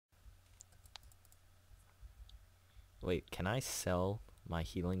Wait, can I sell my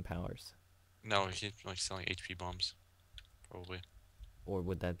healing powers? No, he's like selling HP bombs, probably. Or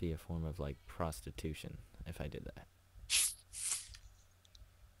would that be a form of like prostitution if I did that?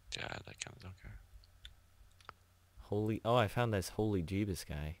 Yeah, that counts. Okay. Holy, oh, I found this holy Jeebus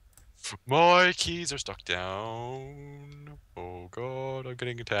guy. My keys are stuck down. Oh god, I'm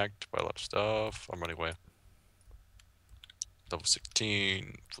getting attacked by a lot of stuff. I'm running away. Level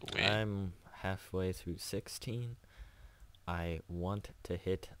 16 for the win. I'm halfway through 16. I want to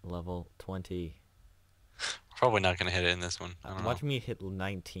hit level 20. Probably not gonna hit it in this one. I don't know. Watch me hit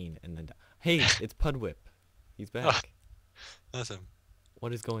 19 and then hey, it's Pudwhip. He's Oh, back. that's him.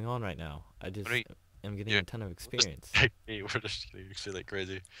 What is going on right now? I What just are you? am getting Yeah, a ton of we're just experience. we're just getting shit like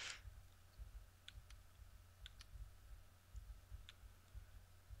crazy.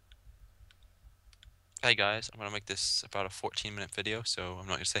 Hey guys, I'm gonna make this about a 14-minute video, so I'm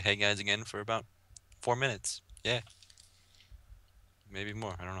not gonna say hey guys again for about 4 minutes. Yeah, maybe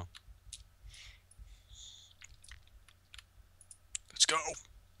more. I don't know. Let's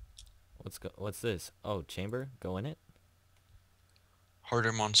go. What's this? Oh, chamber? Go in it?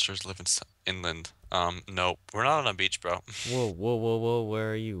 Harder monsters live in inland. No, we're not on a beach, bro. Whoa, whoa, whoa, whoa,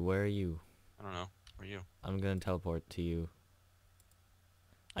 where are you? Where are you? I don't know. Where are you? I'm gonna teleport to you.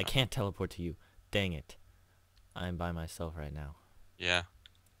 I Oh, can't teleport to you. Dang it. I'm by myself right now. yeah.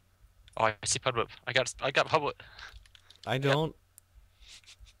 Oh, I see Pudwhip. I got Pudwhip. I I got. don't.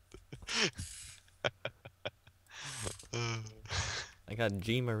 I got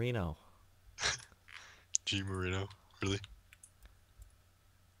G Marino. G Marino. Really?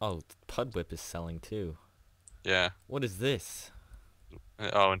 Oh, Pudwhip is selling too. Yeah. What is this?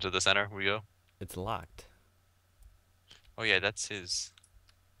 Oh, into the center we go. It's locked. Oh yeah, that's his.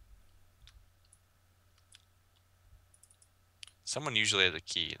 Someone usually has a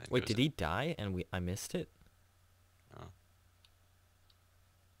key. That Wait, goes did he die and I missed it? in. Oh,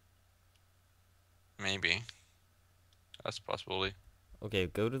 maybe. That's a possibility. Okay,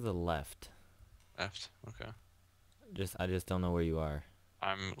 go to the left. Left. Okay. I just don't know where you are.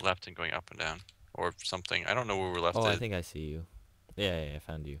 I'm left and going up and down. Or something. I don't know where we're left Oh, I at. think I see you. Yeah, I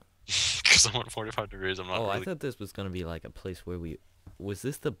found you. Because I'm at 45 degrees. I'm not Oh, I really. thought this was gonna be like a place where we. Was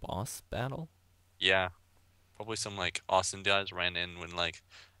this the boss battle? Yeah. Probably some like Austin guys ran in when like.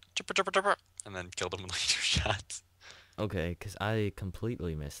 Chipper, chipper, chipper, and then killed him with like 2 shots. Okay, because I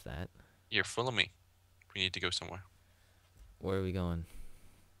completely missed that. You're full of me. We need to go somewhere. Where are we going?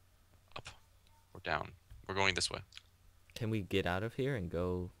 Up. Or down. We're going this way. Can we get out of here and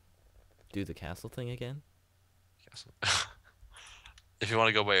go do the castle thing again? Yes. If you want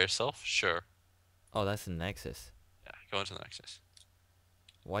to go by yourself, sure. Oh, that's the Nexus. Yeah, go into the Nexus.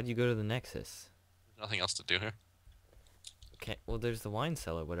 Why'd you go to the Nexus? There's nothing else to do here. Okay, well, there's the wine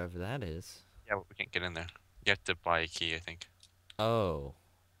cellar, whatever that is. Yeah, but we can't get in there. You have to buy a key, I think. Oh.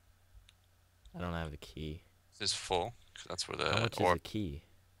 I don't have the key. This is full, 'cause that's where How the much is or the key?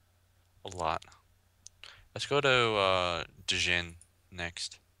 a lot. Let's go to Dijin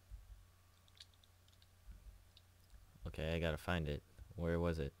next. Okay, I gotta find it. Where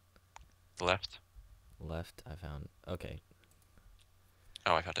was it? Left. Left, I found. Okay.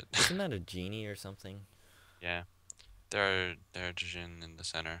 Oh, I found it. Isn't that a genie or something? Yeah. There are Dijin in the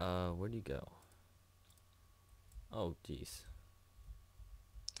center. Where'd you go? Oh, jeez.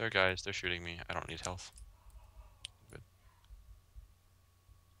 There are guys, they're shooting me. I don't need health. Good.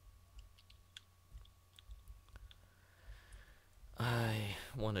 I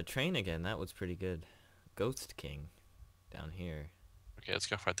want to train again. That was pretty good. Ghost King. Down here. Okay, let's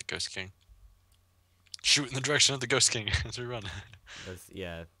go fight the Ghost King. Shoot in the direction of the Ghost King as we run. That's,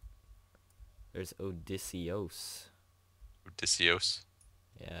 yeah. There's Odysseus. Odysseus.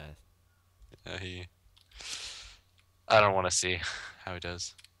 Yeah. Yeah, I don't want to see how he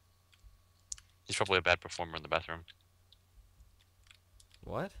does. He's probably a bad performer in the bathroom.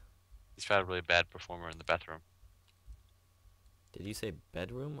 What? He's probably a bad performer in the bathroom. Did you say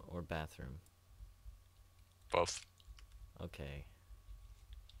bedroom or bathroom? Both. Okay.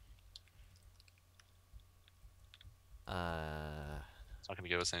 It's not gonna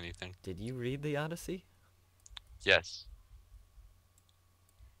give us anything. Did you read the Odyssey? Yes.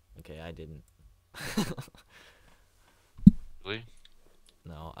 Okay, I didn't. Really?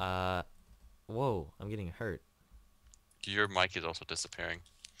 No, whoa, I'm getting hurt. Your mic is also disappearing.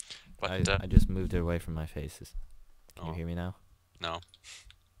 But I just moved it away from my faces. Can you oh, hear me now? no,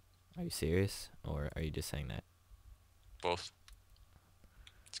 Are you serious? Or are you just saying that? both.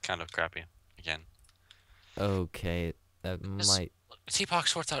 It's kind of crappy. Again. Okay, that Just- might... Tpok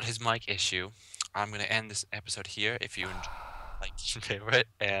sorts out his mic issue. I'm gonna end this episode here. If you like and favorite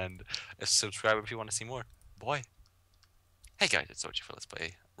and subscribe if you want to see more. Boy. Hey guys, it's Zoichi for Let's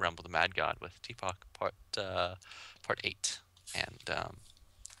Play Rumble the Mad God with Tpok part 8. And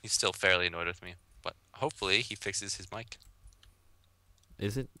he's still fairly annoyed with me, but hopefully he fixes his mic.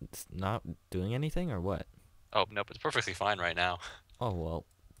 Is it not doing anything or what? Oh, nope, it's perfectly fine right now. Oh, well,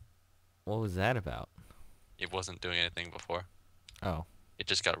 what was that about? It wasn't doing anything before. Oh, It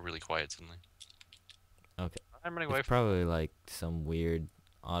just got really quiet suddenly. okay. I'm running away It's from probably like some weird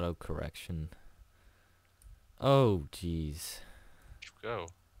auto correction. Oh, jeez. go.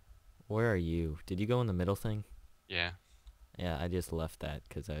 Where are you? Did you go in the middle thing? Yeah. Yeah, I just left that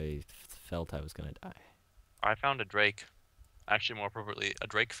because I felt I was gonna die. I found a Drake. Actually, more appropriately, a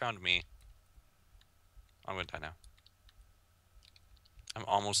Drake found me. I'm gonna die now. I'm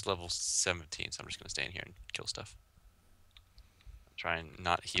almost level 17, so I'm just gonna stay in here and kill stuff. Try and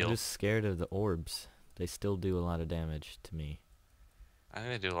not heal. I'm just scared of the orbs. They still do a lot of damage to me. I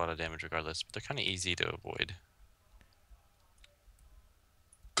think they do a lot of damage regardless, but they're kind of easy to avoid.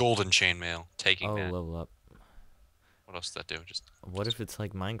 Golden chainmail, taking Oh, that. level up. What else does that do? Just What if it's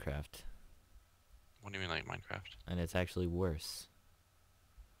like Minecraft what do you mean like Minecraft? and it's actually worse?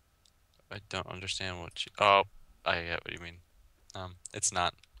 I don't understand what you. Oh, I get what you mean. It's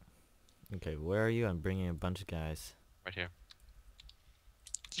not Okay, where are you? I'm bringing a bunch of guys. right here.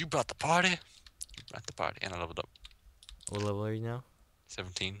 You brought the party. You brought the party, and I leveled up. What level are you now?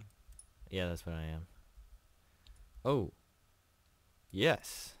 17. Yeah, that's what I am. Oh.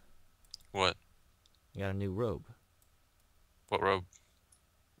 Yes. What? I got a new robe. What robe?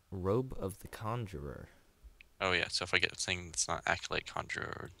 Robe of the Conjurer. Oh yeah. So if I get a thing that's not Acolyte Conjurer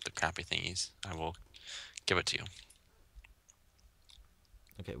or the crappy thingies, I will give it to you.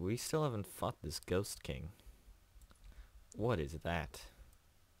 Okay, we still haven't fought this Ghost King. What is that?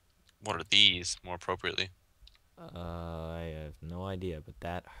 What are these? More appropriately. I have no idea, but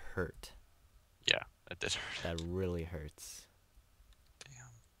that hurt. Yeah, that did hurt. That really hurts. Damn.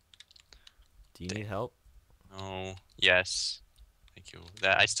 Do you need help? Oh yes. Thank you.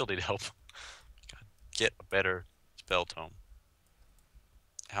 That I still need help. God, get a better spell tome.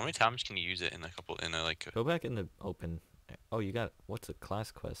 How many times can you use it in a like? Go back in the open. Oh, you got, what's a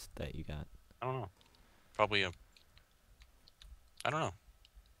class quest that you got? I don't know. Probably a. I don't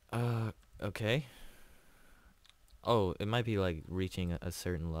know. Okay. Oh, it might be like reaching a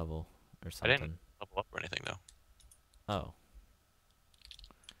certain level or I something. didn't level up or anything though. Oh.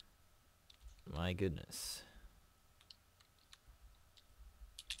 My goodness.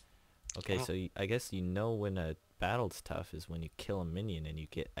 Okay, so I guess you know when a battle's tough is when you kill a minion and you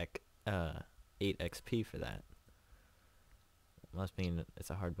get 8 XP for that. Must mean it's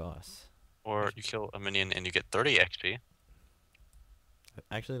a hard boss. Or you kill a minion and you get 30 XP.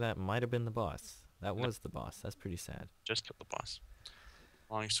 Actually, that might have been the boss. That No. was the boss. That's pretty sad. Just kill the boss.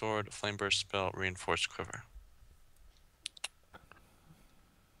 Long sword, flame burst spell, reinforced quiver.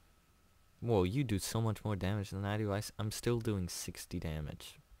 Whoa, you do so much more damage than I do. I'm still doing 60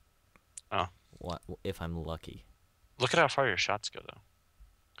 damage. Oh. What if I'm lucky? Look at how far your shots go though.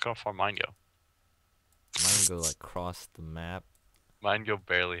 Look how far mine go. Mine go like across the map. Mine go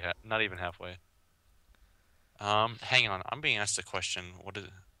barely, not even halfway. Hang on. I'm being asked a question. What is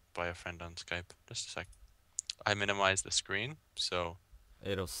by a friend on Skype? Just a sec. I minimized the screen, so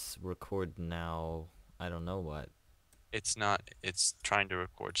It'll record now. I don't know what. it's not. It's trying to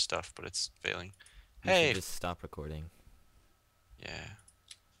record stuff, but it's failing. You Hey. should just stop recording. Yeah.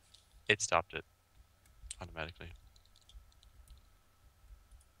 It stopped it automatically.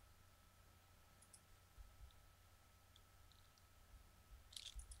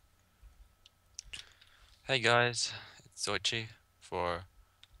 Hey guys, it's Zoichi for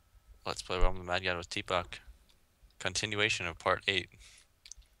Let's Play Rumble the Mad God with Tpok. Continuation of part 8.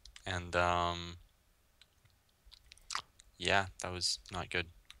 And yeah, that was not good.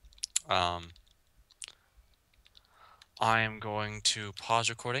 I am going to pause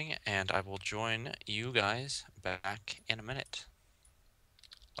recording and I will join you guys back in a minute.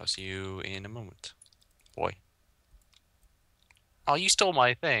 I'll see you in a moment. Boy. Oh, you stole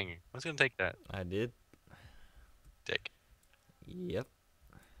my thing. I was gonna take that. I did. Dick. Yep.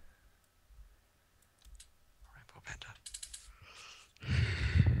 Rainbow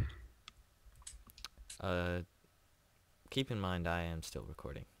Panda. Keep in mind I am still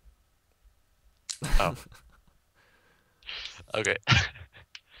recording. Oh. Okay.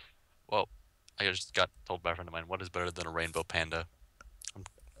 Well, I just got told by a friend of mine, what is better than a rainbow panda?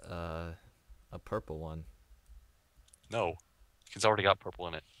 A purple one. No. It's already got purple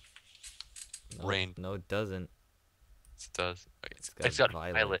in it. No, Rain. no, it doesn't. It does. It's got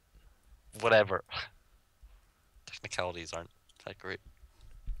violet. violet. Whatever. Technicalities aren't that great.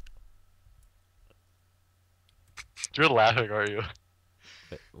 You're laughing, are you?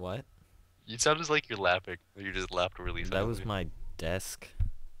 Wait, what? You sound like you're laughing. You just laughed really That was silently. my desk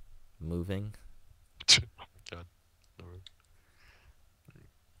moving. Oh my god. Alright.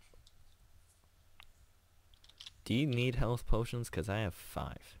 Do you need health potions? Because I have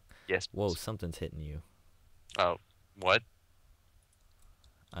 5. Yes. Whoa, Please. something's hitting you. Oh, what?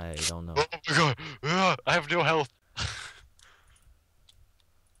 I don't Oh know. my god! I have no health.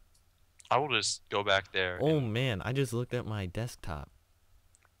 I will just go back there Oh and man, I just looked at my desktop.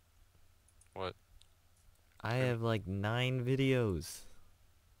 what? I have like 9 videos.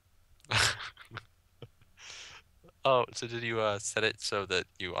 Oh, so did you set it so that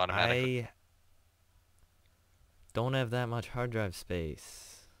you automatically? I don't have that much hard drive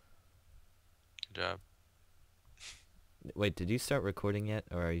space. Good job. Wait, did you start recording yet,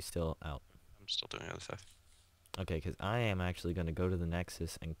 or are you still out? I'm still doing other stuff. Okay, because I am actually going to go to the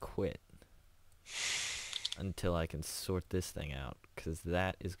Nexus and quit until I can sort this thing out, because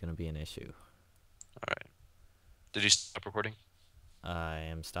that is going to be an issue. All right. Did you stop recording? I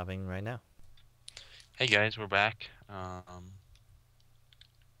am stopping right now. Hey guys, we're back.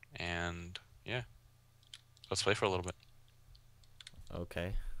 And yeah, let's play for a little bit.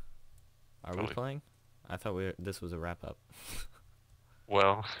 Okay. Are we Probably. playing? I thought this was a wrap-up.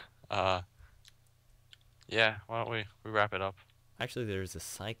 Well, yeah. Why don't we wrap it up? Actually, there's a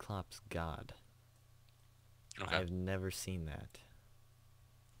Cyclops god. Okay. I've never seen that.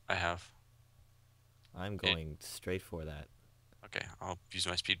 I have. I'm going straight for that. Okay, I'll use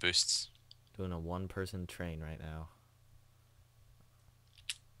my speed boosts. Doing a 1-person train right now.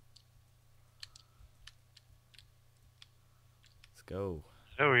 Let's go.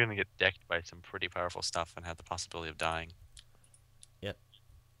 I know we're gonna get decked by some pretty powerful stuff and have the possibility of dying. Yep.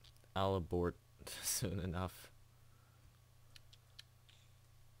 I'll abort soon enough.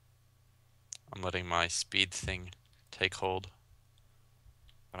 I'm letting my speed thing take hold.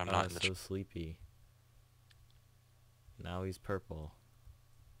 But I'm not in the So sleepy. Now he's purple.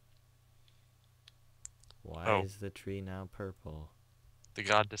 Why is the tree now purple? The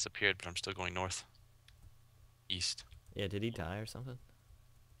god disappeared, but I'm still going north. East. Yeah, did he die or something?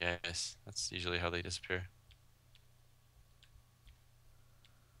 Yes, that's usually how they disappear.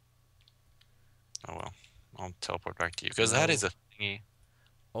 Oh well. I'll teleport back to you. Because that is a thingy.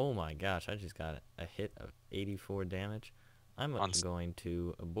 Oh my gosh, I just got a hit of 84 damage. I'm going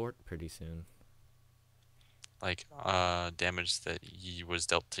to abort pretty soon. Like, damage that was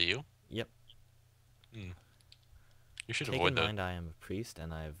dealt to you? Yep. Hmm. You should Take avoid in that. mind I am a priest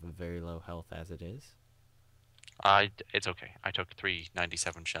and I have very low health as it is. It's okay. I took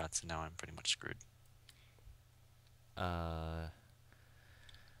 397 shots and now I'm pretty much screwed.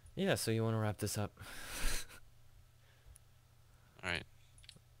 Yeah, so you want to wrap this up? Alright.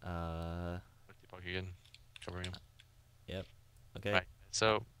 Tpok again. Covering him. Yep. Okay. Right.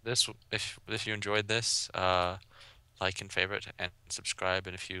 So if you enjoyed this, like and favorite and subscribe,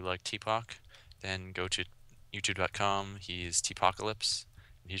 and if you like Tpok, then go to youtube.com. He's Tpokalypse,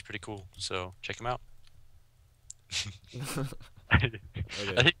 and he's pretty cool. So check him out. I think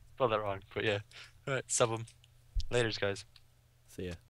I spelled that wrong, but yeah. Alright, sub him. Laters, guys. See ya.